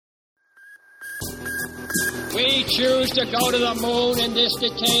We choose to go to the moon in this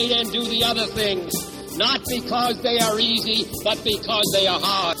decade and do the other things, not because they are easy, but because they are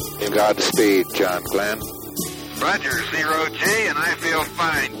hard. Godspeed, John Glenn. Roger, 0G, and I feel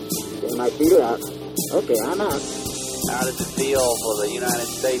fine. Getting my feet out. Okay, I'm out. How does it feel for the United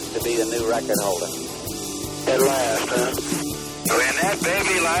States to be the new record holder? At last, huh? When that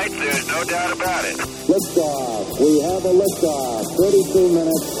baby lights, there's no doubt about it. Liftoff. We have a liftoff. 32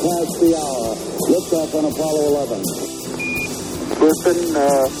 minutes past the hour. Liftoff on Apollo 11. Listen,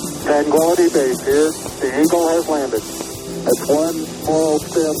 Tranquility Base here. The Eagle has landed. That's one small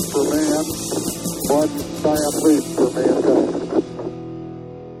step for man, one giant leap for mankind.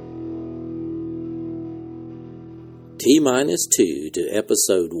 T-2 to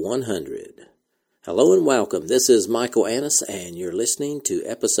episode 100. Hello and welcome. This is Michael Annis, and you're listening to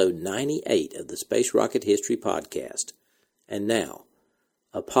episode 98 of the Space Rocket History Podcast. And now,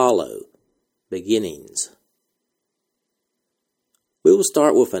 Apollo Beginnings. We will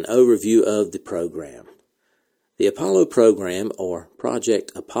start with an overview of the program. The Apollo program, or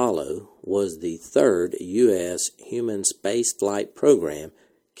Project Apollo, was the third U.S. human spaceflight program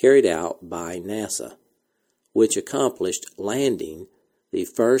carried out by NASA, which accomplished landing the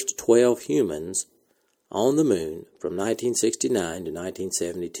first 12 humans on the moon from 1969 to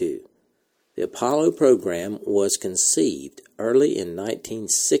 1972. The Apollo program was conceived early in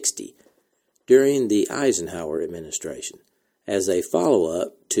 1960 during the Eisenhower administration as a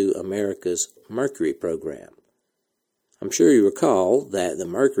follow-up to America's Mercury program. I'm sure you recall that the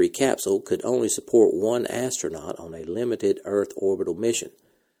Mercury capsule could only support one astronaut on a limited Earth orbital mission.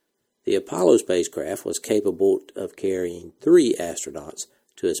 The Apollo spacecraft was capable of carrying 3 astronauts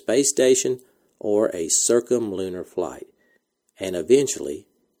to a space station or a circumlunar flight, and eventually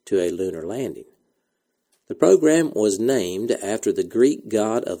to a lunar landing. The program was named after the Greek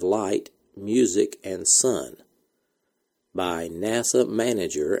god of light, music, and sun by NASA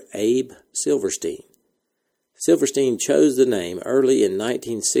manager Abe Silverstein. Silverstein chose the name early in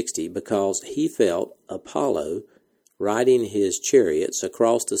 1960 because he felt Apollo riding his chariots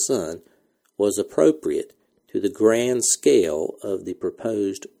across the sun was appropriate to the grand scale of the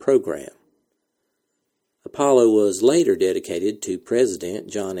proposed program. Apollo was later dedicated to President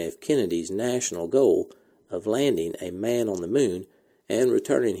John F. Kennedy's national goal of landing a man on the moon and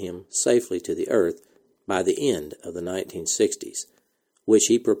returning him safely to the Earth by the end of the 1960s, which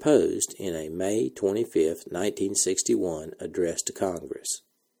he proposed in a May 25, 1961 address to Congress.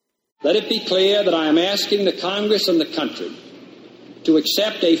 Let it be clear that I am asking the Congress and the country to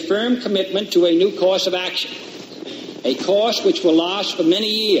accept a firm commitment to a new course of action, a course which will last for many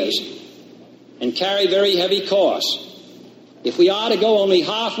years and carry very heavy costs. If we are to go only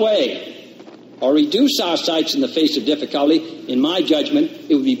halfway or reduce our sights in the face of difficulty, in my judgment,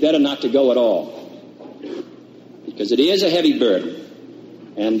 it would be better not to go at all, because it is a heavy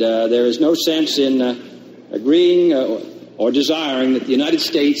burden, and there is no sense in agreeing or desiring that the United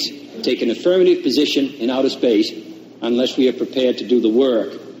States take an affirmative position in outer space unless we are prepared to do the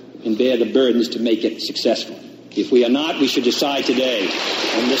work and bear the burdens to make it successful. If we are not, we should decide today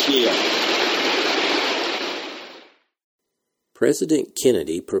and this year. President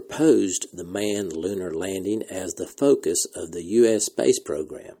Kennedy proposed the manned lunar landing as the focus of the U.S. space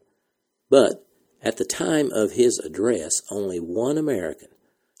program, but at the time of his address, only one American,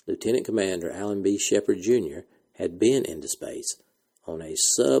 Lieutenant Commander Alan B. Shepard, Jr., had been into space on a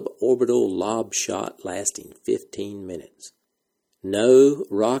suborbital lob shot lasting 15 minutes. No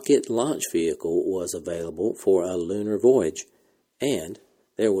rocket launch vehicle was available for a lunar voyage, and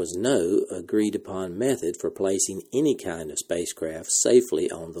there was no agreed-upon method for placing any kind of spacecraft safely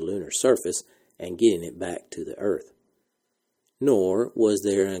on the lunar surface and getting it back to the Earth. Nor was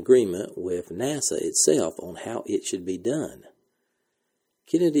there an agreement with NASA itself on how it should be done.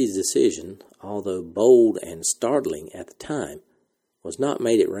 Kennedy's decision, although bold and startling at the time, was not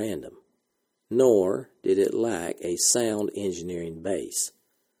made at random, nor did it lack a sound engineering base.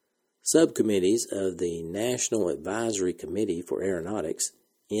 Subcommittees of the National Advisory Committee for Aeronautics,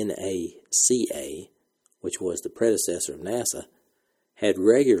 NACA, which was the predecessor of NASA, had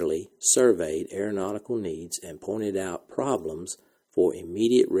regularly surveyed aeronautical needs and pointed out problems for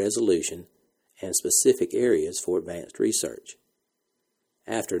immediate resolution and specific areas for advanced research.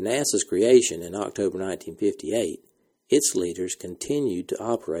 After NASA's creation in October 1958, its leaders continued to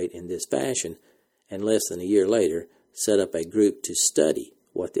operate in this fashion and less than a year later set up a group to study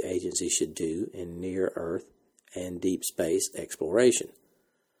what the agency should do in near-Earth and deep space exploration.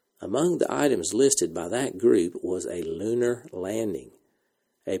 Among the items listed by that group was a lunar landing,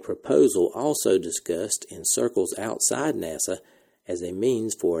 a proposal also discussed in circles outside NASA as a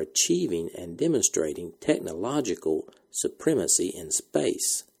means for achieving and demonstrating technological supremacy in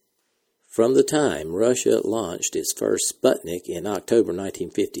space. From the time Russia launched its first Sputnik in October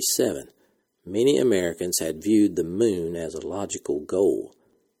 1957, many Americans had viewed the moon as a logical goal.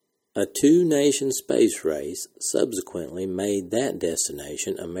 A two-nation space race subsequently made that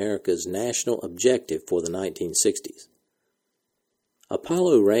destination America's national objective for the 1960s.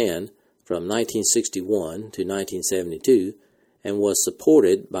 Apollo ran from 1961 to 1972 and was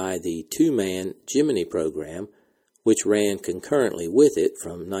supported by the two-man Gemini program, which ran concurrently with it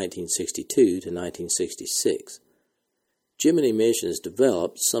from 1962 to 1966. Gemini missions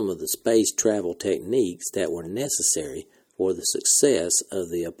developed some of the space travel techniques that were necessary for the success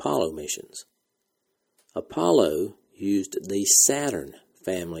of the Apollo missions. Apollo used the Saturn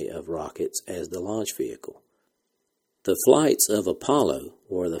family of rockets as the launch vehicle. The flights of Apollo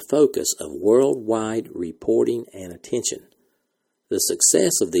were the focus of worldwide reporting and attention. The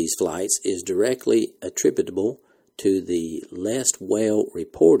success of these flights is directly attributable to the less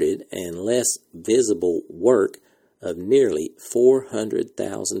well-reported and less visible work of nearly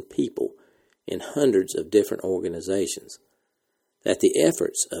 400,000 people in hundreds of different organizations. That the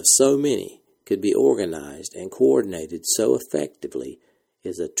efforts of so many could be organized and coordinated so effectively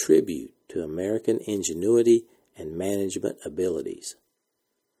is a tribute to American ingenuity and management abilities.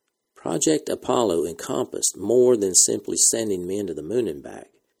 Project Apollo encompassed more than simply sending men to the moon and back.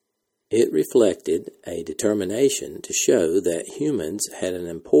 It reflected a determination to show that humans had an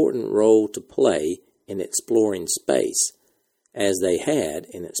important role to play in exploring space, as they had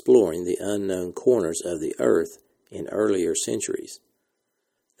in exploring the unknown corners of the earth in earlier centuries.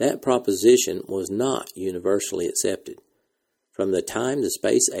 That proposition was not universally accepted. From the time the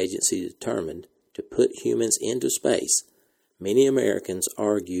space agency determined to put humans into space, many Americans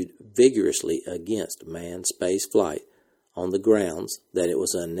argued vigorously against manned space flight on the grounds that it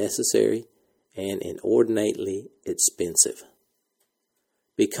was unnecessary and inordinately expensive.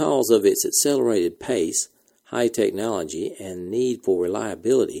 Because of its accelerated pace, high technology, and need for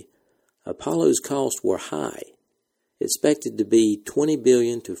reliability, Apollo's costs were high, expected to be $20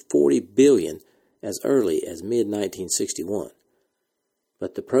 billion to $40 billion as early as mid-1961.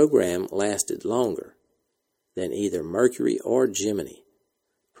 But the program lasted longer than either Mercury or Gemini.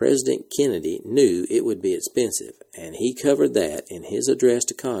 President Kennedy knew it would be expensive, and he covered that in his address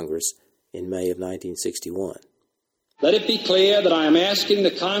to Congress in May of 1961. Let it be clear that I am asking the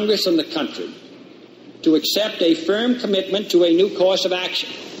Congress and the country to accept a firm commitment to a new course of action,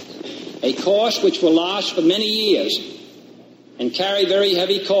 a course which will last for many years and carry very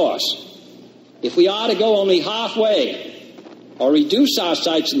heavy costs. If we are to go only halfway or reduce our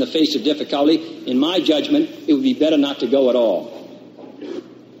sights in the face of difficulty, in my judgment, it would be better not to go at all,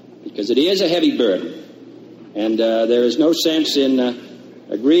 because it is a heavy burden, and there is no sense in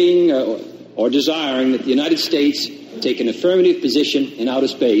agreeing or desiring that the United States take an affirmative position in outer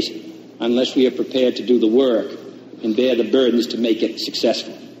space unless we are prepared to do the work and bear the burdens to make it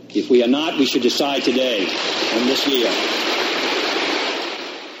successful. If we are not, we should decide today and this year.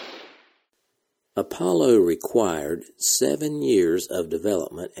 Apollo required 7 years of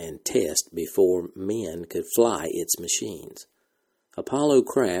development and test before men could fly its machines. Apollo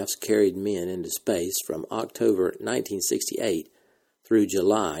crafts carried men into space from October 1968 through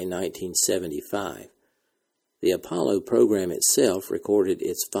July 1975. The Apollo program itself recorded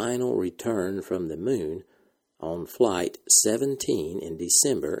its final return from the moon on Flight 17 in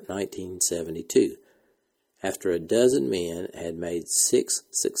December 1972, after a dozen men had made 6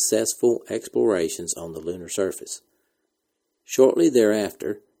 successful explorations on the lunar surface. Shortly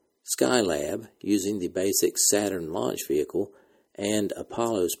thereafter, Skylab, using the basic Saturn launch vehicle and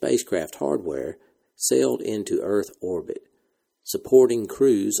Apollo spacecraft hardware, sailed into Earth orbit, supporting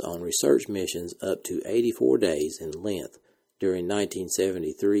crews on research missions up to 84 days in length during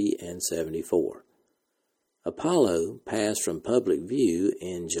 1973 and 74. Apollo passed from public view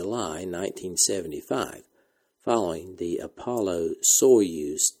in July 1975, following the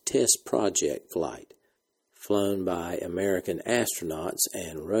Apollo-Soyuz test project flight, flown by American astronauts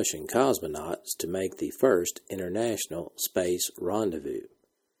and Russian cosmonauts to make the first international space rendezvous.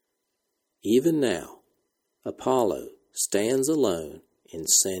 Even now, Apollo stands alone in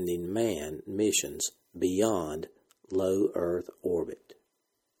sending manned missions beyond low Earth orbit.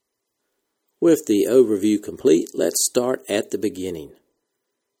 With the overview complete, let's start at the beginning.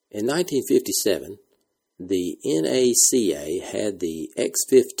 In 1957, the NACA had the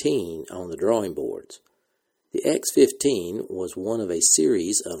X-15 on the drawing boards. The X-15 was one of a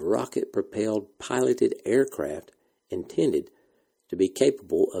series of rocket-propelled piloted aircraft intended to be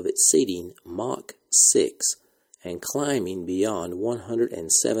capable of exceeding Mach 6, and climbing beyond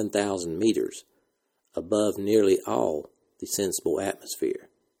 107,000 meters above nearly all the sensible atmosphere.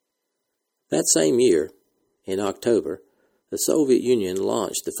 That same year, in October, the Soviet Union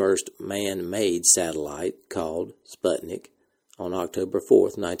launched the first man-made satellite called Sputnik on October 4,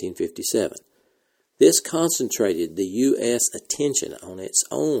 1957. This concentrated the U.S. attention on its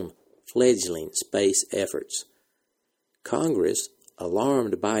own fledgling space efforts. Congress,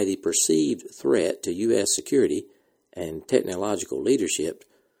 alarmed by the perceived threat to U.S. security and technological leadership,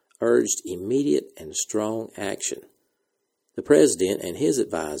 urged immediate and strong action. The President and his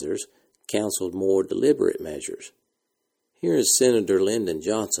advisors counseled more deliberate measures. Here is Senator Lyndon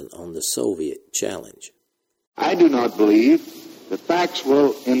Johnson on the Soviet challenge. I do not believe the facts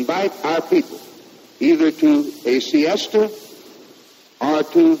will invite our people either to a siesta or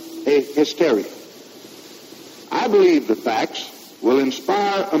to a hysteria. I believe the facts will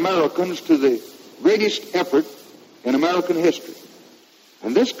inspire Americans to the greatest effort in American history.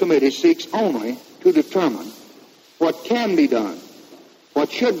 And this committee seeks only to determine what can be done,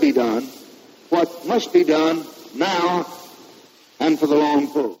 what should be done, what must be done now and for the long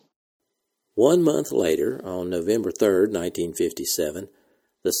pull. 1 month later, on November 3, 1957,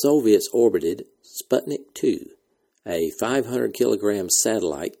 the Soviets orbited Sputnik 2, a 500-kilogram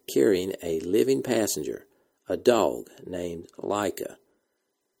satellite carrying a living passenger, a dog named Laika.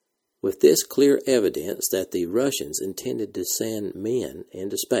 With this clear evidence that the Russians intended to send men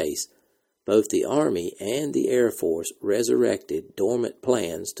into space, both the Army and the Air Force resurrected dormant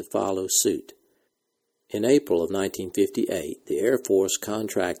plans to follow suit. In April of 1958, the Air Force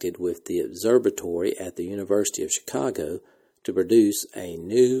contracted with the Observatory at the University of Chicago to produce a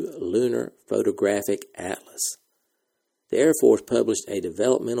new lunar photographic atlas. The Air Force published a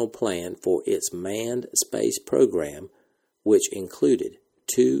developmental plan for its manned space program, which included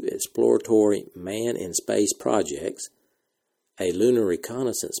 2 exploratory man-in-space projects, a lunar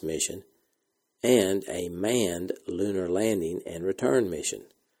reconnaissance mission, and a manned lunar landing and return mission.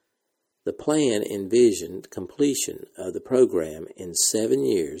 The plan envisioned completion of the program in 7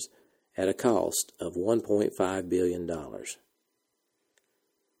 years at a cost of $1.5 billion.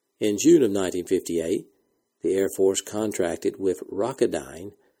 In June of 1958, the Air Force contracted with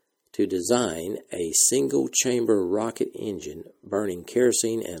Rocketdyne to design a single-chamber rocket engine burning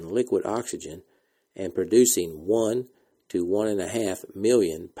kerosene and liquid oxygen and producing 1 to 1.5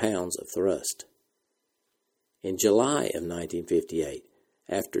 million pounds of thrust. In July of 1958,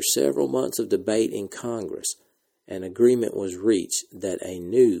 after several months of debate in Congress, an agreement was reached that a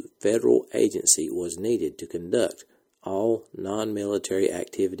new federal agency was needed to conduct all non-military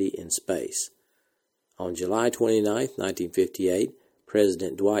activity in space. On July 29, 1958,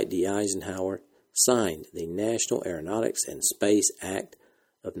 President Dwight D. Eisenhower signed the National Aeronautics and Space Act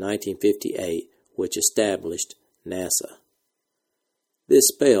of 1958, which established NASA. This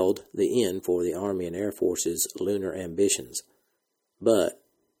spelled the end for the Army and Air Force's lunar ambitions, but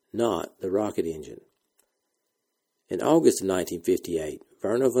not the rocket engine. In August of 1958,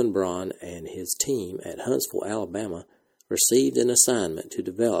 Wernher von Braun and his team at Huntsville, Alabama, received an assignment to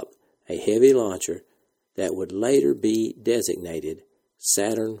develop a heavy launcher that would later be designated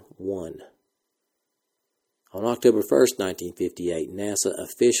Saturn I. On October 1, 1958, NASA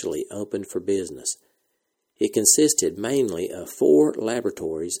officially opened for business. It consisted mainly of 4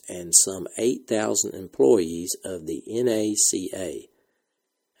 laboratories and some 8,000 employees of the NACA,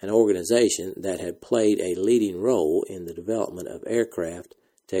 an organization that had played a leading role in the development of aircraft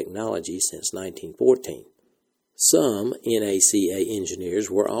technology since 1914. Some NACA engineers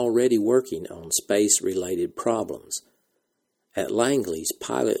were already working on space-related problems. At Langley's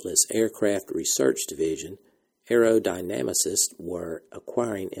pilotless aircraft research division, aerodynamicists were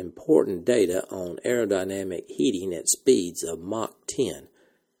acquiring important data on aerodynamic heating at speeds of Mach 10,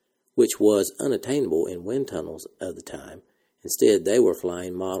 which was unattainable in wind tunnels of the time. Instead, they were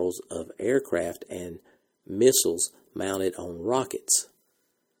flying models of aircraft and missiles mounted on rockets.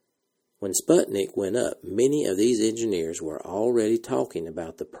 When Sputnik went up, many of these engineers were already talking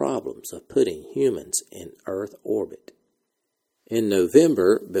about the problems of putting humans in Earth orbit. In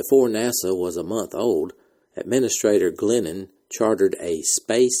November, before NASA was a month old, Administrator Glennon chartered a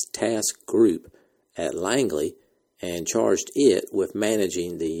space task group at Langley and charged it with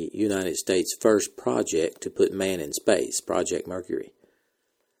managing the United States' first project to put man in space, Project Mercury.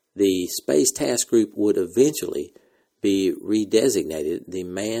 The Space Task Group would eventually be redesignated the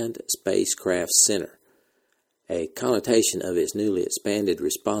Manned Spacecraft Center, a connotation of its newly expanded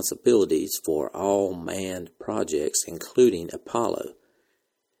responsibilities for all manned projects, including Apollo.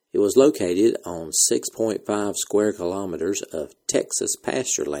 It was located on 6.5 square kilometers of Texas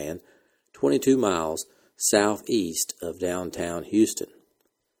pasture land, 22 miles southeast of downtown Houston.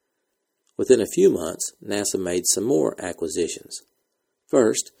 Within a few months, NASA made some more acquisitions.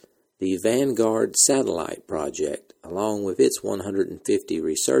 First, the Vanguard Satellite Project, along with its 150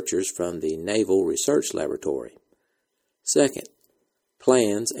 researchers from the Naval Research Laboratory. Second,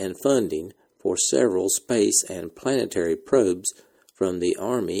 plans and funding for several space and planetary probes from the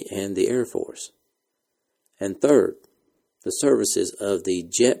Army and the Air Force. And third, the services of the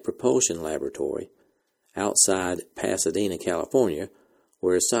Jet Propulsion Laboratory outside Pasadena, California,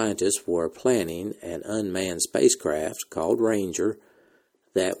 where scientists were planning an unmanned spacecraft called Ranger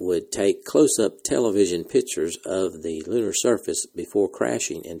that would take close-up television pictures of the lunar surface before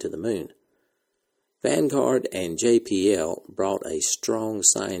crashing into the moon. Vanguard and JPL brought a strong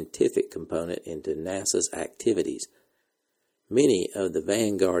scientific component into NASA's activities. Many of the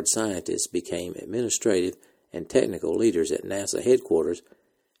Vanguard scientists became administrative and technical leaders at NASA headquarters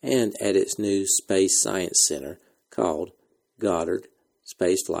and at its new Space Science Center called Goddard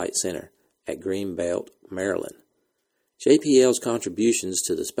Space Flight Center at Greenbelt, Maryland. JPL's contributions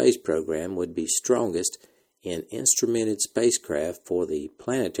to the space program would be strongest in instrumented spacecraft for the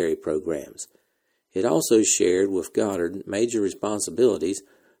planetary programs. It also shared with Goddard major responsibilities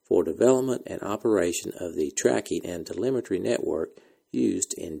for development and operation of the tracking and telemetry network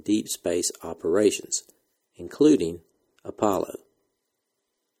used in deep space operations, including Apollo.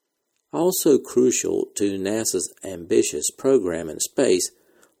 Also crucial to NASA's ambitious program in space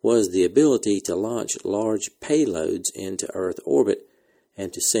was the ability to launch large payloads into Earth orbit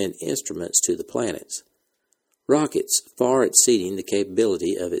and to send instruments to the planets. Rockets far exceeding the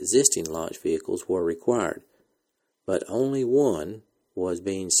capability of existing launch vehicles were required, but only one was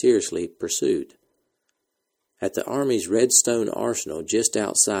being seriously pursued. At the Army's Redstone Arsenal just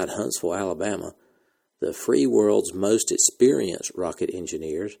outside Huntsville, Alabama, the free world's most experienced rocket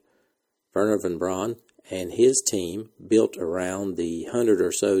engineers, Wernher von Braun and his team, built around the 100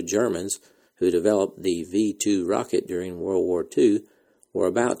 or so Germans who developed the V-2 rocket during World War II, were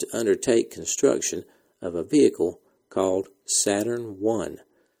about to undertake construction of a vehicle called Saturn I.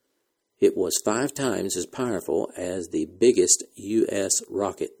 It was 5 times as powerful as the biggest U.S.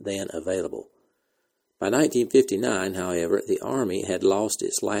 rocket then available. By 1959, however, the Army had lost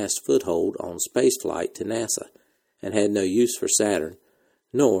its last foothold on spaceflight to NASA and had no use for Saturn,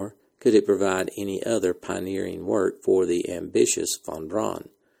 nor could it provide any other pioneering work for the ambitious von Braun.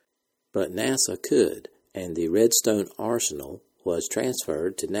 But NASA could, and the Redstone Arsenal was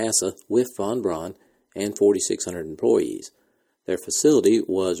transferred to NASA with von Braun and 4,600 employees. Their facility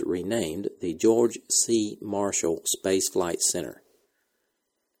was renamed the George C. Marshall Space Flight Center.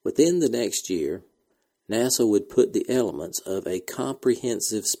 Within the next year, NASA would put the elements of a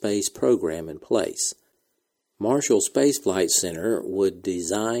comprehensive space program in place. Marshall Space Flight Center would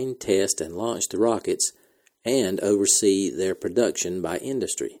design, test, and launch the rockets and oversee their production by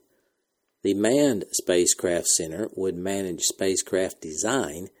industry. The Manned Spacecraft Center would manage spacecraft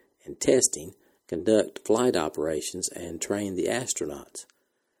design and testing, conduct flight operations, and train the astronauts.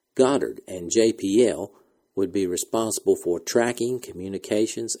 Goddard and JPL would be responsible for tracking,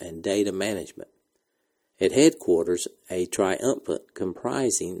 communications, and data management. At headquarters, a triumvirate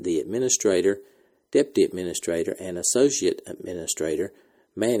comprising the administrator, deputy administrator, and associate administrator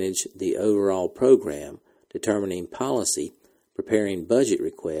managed the overall program, determining policy, preparing budget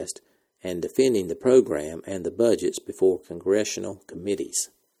requests, and defending the program and the budgets before congressional committees.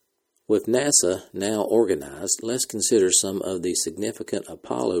 With NASA now organized, let's consider some of the significant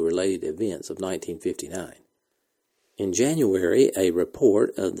Apollo-related events of 1959. In January, a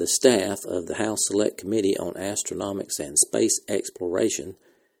report of the staff of the House Select Committee on Astronomics and Space Exploration,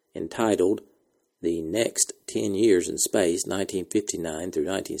 entitled The Next 10 Years in Space, 1959 through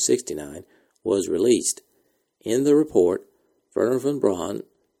 1969, was released. In the report, Wernher von Braun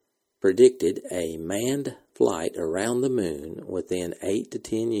predicted a manned flight around the moon within 8 to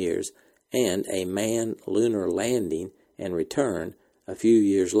 10 years and a manned lunar landing and return a few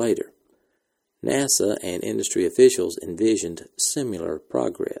years later. NASA and industry officials envisioned similar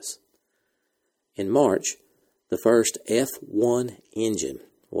progress. In March, the first F-1 engine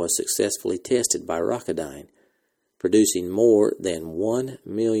was successfully tested by Rocketdyne, producing more than 1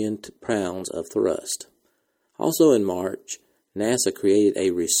 million pounds of thrust. Also in March, NASA created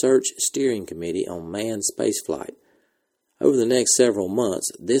a research steering committee on manned spaceflight. Over the next several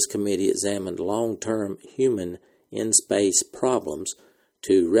months, this committee examined long-term human in-space problems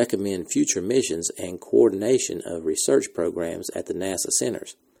to recommend future missions and coordination of research programs at the NASA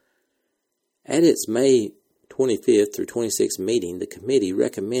centers. At its May 25th through 26th meeting, the committee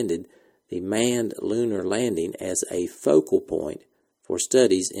recommended the manned lunar landing as a focal point for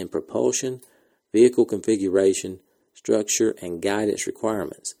studies in propulsion, vehicle configuration, structure, and guidance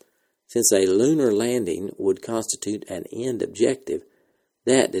requirements. Since a lunar landing would constitute an end objective,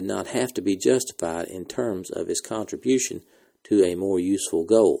 that did not have to be justified in terms of its contribution to a more useful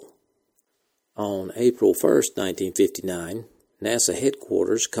goal. On April 1, 1959, NASA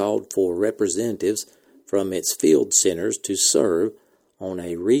headquarters called for representatives from its field centers to serve on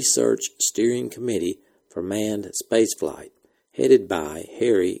a research steering committee for manned spaceflight, headed by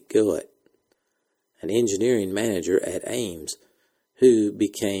Harry Goett, an engineering manager at Ames, who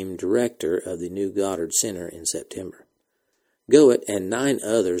became director of the new Goddard Center in September. Goett and 9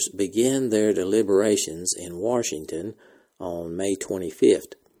 others began their deliberations in Washington on May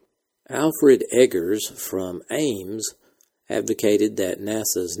 25th. Alfred Eggers from Ames advocated that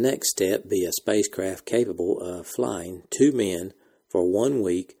NASA's next step be a spacecraft capable of flying 2 men for 1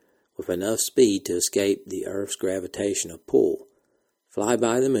 week with enough speed to escape the Earth's gravitational pull, fly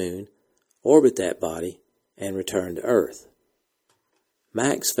by the Moon, orbit that body, and return to Earth.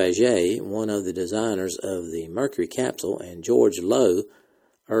 Max Faget, one of the designers of the Mercury capsule, and George Low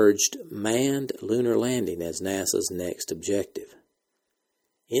urged manned lunar landing as NASA's next objective.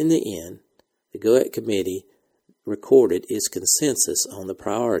 In the end, the Goett Committee recorded its consensus on the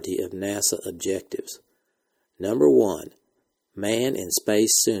priority of NASA objectives. Number 1, man in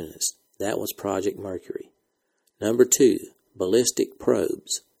space soonest. That was Project Mercury. Number 2, ballistic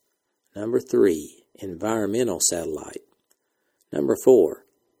probes. Number 3, environmental satellite. Number 4,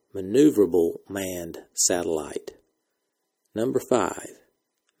 maneuverable manned satellite. Number 5,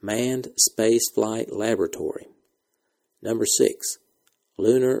 manned spaceflight laboratory. Number 6,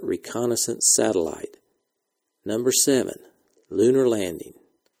 lunar reconnaissance satellite. Number 7, lunar landing.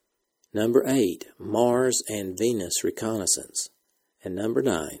 Number 8, Mars and Venus reconnaissance. And number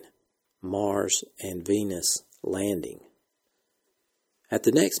 9, Mars and Venus landing. At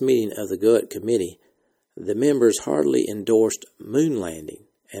the next meeting of the Goett Committee, the members heartily endorsed moon landing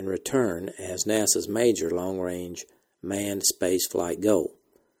and return as NASA's major long-range manned spaceflight goal.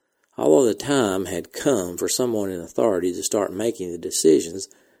 Although the time had come for someone in authority to start making the decisions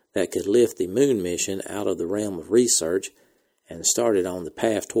that could lift the moon mission out of the realm of research and start it on the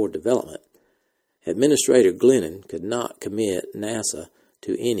path toward development, Administrator Glennon could not commit NASA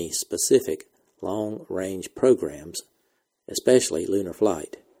to any specific long-range programs, especially lunar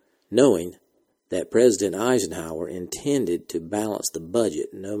flight, knowing that President Eisenhower intended to balance the budget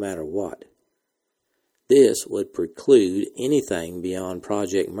no matter what. This would preclude anything beyond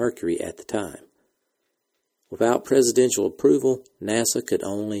Project Mercury at the time. Without presidential approval, NASA could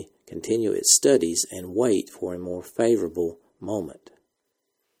only continue its studies and wait for a more favorable moment.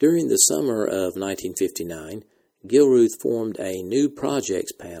 During the summer of 1959, Gilruth formed a new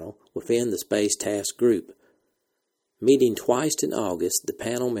projects panel within the Space Task Group. Meeting twice in August, the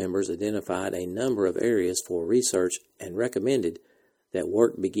panel members identified a number of areas for research and recommended that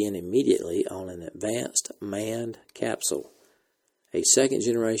work begin immediately on an advanced manned capsule, a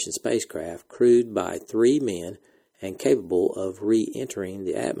second-generation spacecraft crewed by 3 men and capable of re-entering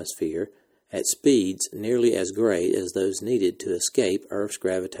the atmosphere at speeds nearly as great as those needed to escape Earth's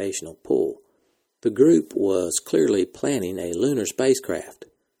gravitational pull. The group was clearly planning a lunar spacecraft.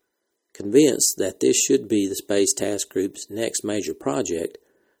 Convinced that this should be the Space Task Group's next major project,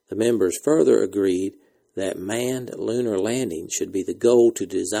 the members further agreed that manned lunar landing should be the goal to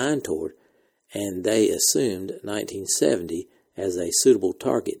design toward, and they assumed 1970 as a suitable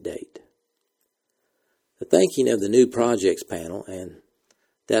target date. The thinking of the new projects panel, and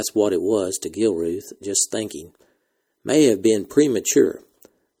that's what it was to Gilruth, just thinking, may have been premature,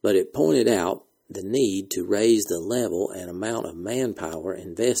 but it pointed out the need to raise the level and amount of manpower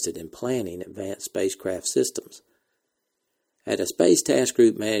invested in planning advanced spacecraft systems. At a Space Task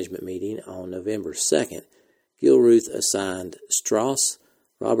Group management meeting on November 2nd, Gilruth assigned Strauss,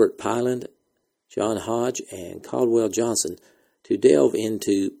 Robert Pyland, John Hodge, and Caldwell Johnson to delve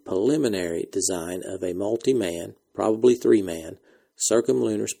into preliminary design of a multi-man, probably 3-man,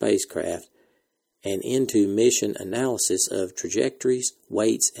 circumlunar spacecraft and into mission analysis of trajectories,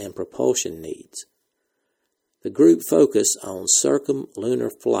 weights, and propulsion needs. The group focused on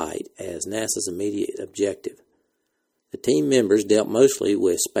circumlunar flight as NASA's immediate objective. The team members dealt mostly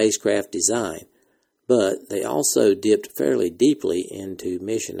with spacecraft design, but they also dipped fairly deeply into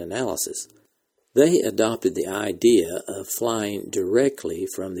mission analysis. They adopted the idea of flying directly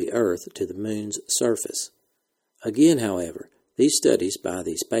from the Earth to the Moon's surface. Again, however, these studies by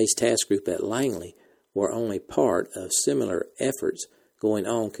the Space Task Group at Langley were only part of similar efforts going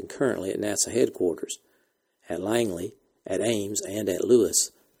on concurrently at NASA headquarters, at Langley, at Ames, and at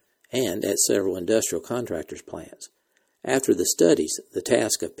Lewis, and at several industrial contractors' plants. After the studies, the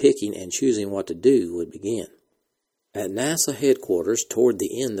task of picking and choosing what to do would begin. At NASA headquarters toward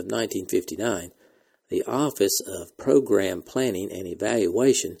the end of 1959, the Office of Program Planning and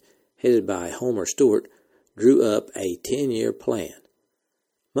Evaluation, headed by Homer Stewart, drew up a 10-year plan.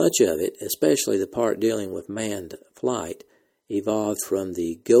 Much of it, especially the part dealing with manned flight, evolved from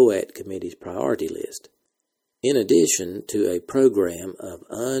the GOET Committee's priority list. In addition to a program of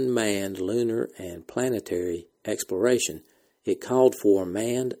unmanned lunar and planetary exploration, it called for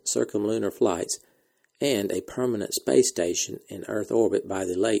manned circumlunar flights and a permanent space station in Earth orbit by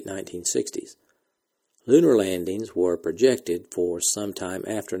the late 1960s. Lunar landings were projected for sometime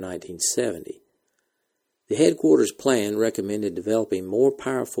after 1970. The headquarters plan recommended developing more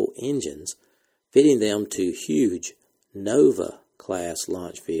powerful engines, fitting them to huge Nova-class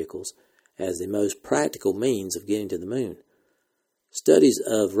launch vehicles as the most practical means of getting to the moon. Studies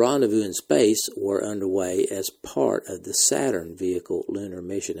of Rendezvous in Space were underway as part of the Saturn vehicle lunar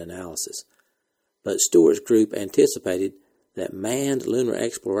mission analysis, but Stewart's group anticipated that manned lunar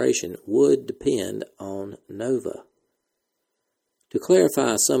exploration would depend on Nova. To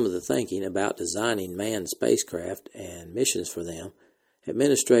clarify some of the thinking about designing manned spacecraft and missions for them,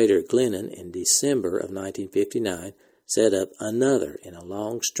 Administrator Glennon in December of 1959 set up another in a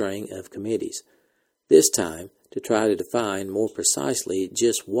long string of committees, this time to try to define more precisely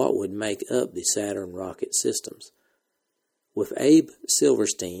just what would make up the Saturn rocket systems. With Abe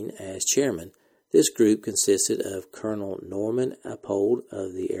Silverstein as chairman, this group consisted of Colonel Norman Appold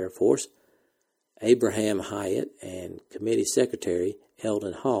of the Air Force, Abraham Hyatt, and Committee Secretary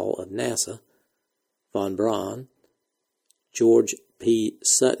Eldon Hall of NASA, Von Braun, George P.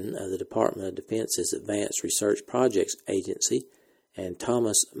 Sutton of the Department of Defense's Advanced Research Projects Agency, and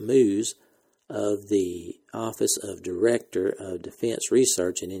Thomas Moose of the Office of Director of Defense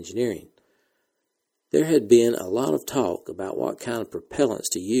Research and Engineering. There had been a lot of talk about what kind of propellants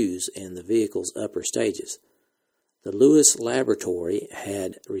to use in the vehicle's upper stages. The Lewis Laboratory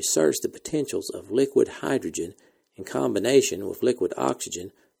had researched the potentials of liquid hydrogen in combination with liquid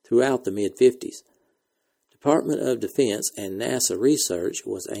oxygen throughout the mid-50s. Department of Defense and NASA research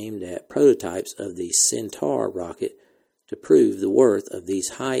was aimed at prototypes of the Centaur rocket to prove the worth of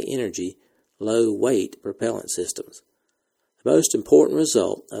these high-energy, low-weight propellant systems. The most important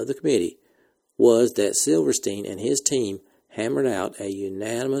result of the committee was that Silverstein and his team hammered out a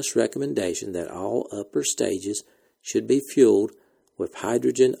unanimous recommendation that all upper stages should be fueled with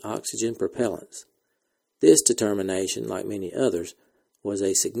hydrogen-oxygen propellants. This determination, like many others, was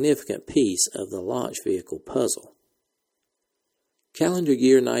a significant piece of the launch vehicle puzzle. Calendar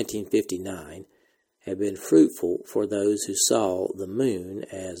year 1959 had been fruitful for those who saw the moon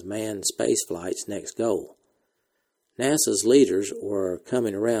as manned spaceflight's next goal. NASA's leaders were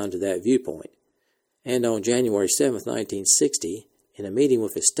coming around to that viewpoint, and on January 7, 1960, in a meeting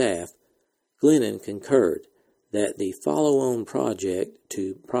with his staff, Glennon concurred that the follow-on project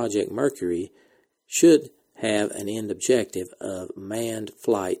to Project Mercury should have an end objective of manned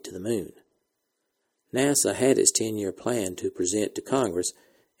flight to the moon. NASA had its 10-year plan to present to Congress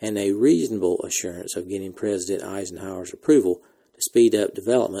and a reasonable assurance of getting President Eisenhower's approval to speed up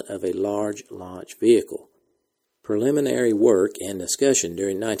development of a large launch vehicle. Preliminary work and discussion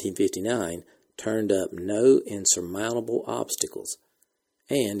during 1959 turned up no insurmountable obstacles,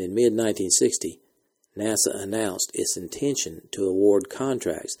 and in mid-1960, NASA announced its intention to award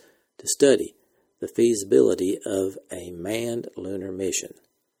contracts to study the feasibility of a manned lunar mission.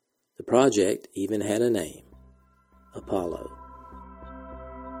 The project even had a name: Apollo.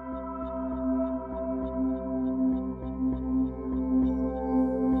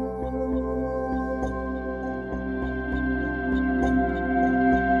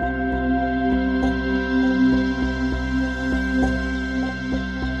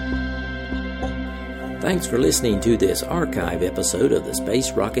 Thanks for listening to this archive episode of the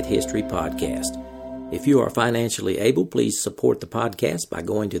Space Rocket History Podcast. If you are financially able, please support the podcast by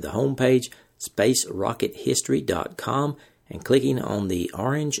going to the homepage, spacerockethistory.com, and clicking on the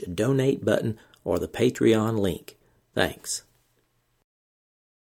orange Donate button or the Patreon link. Thanks.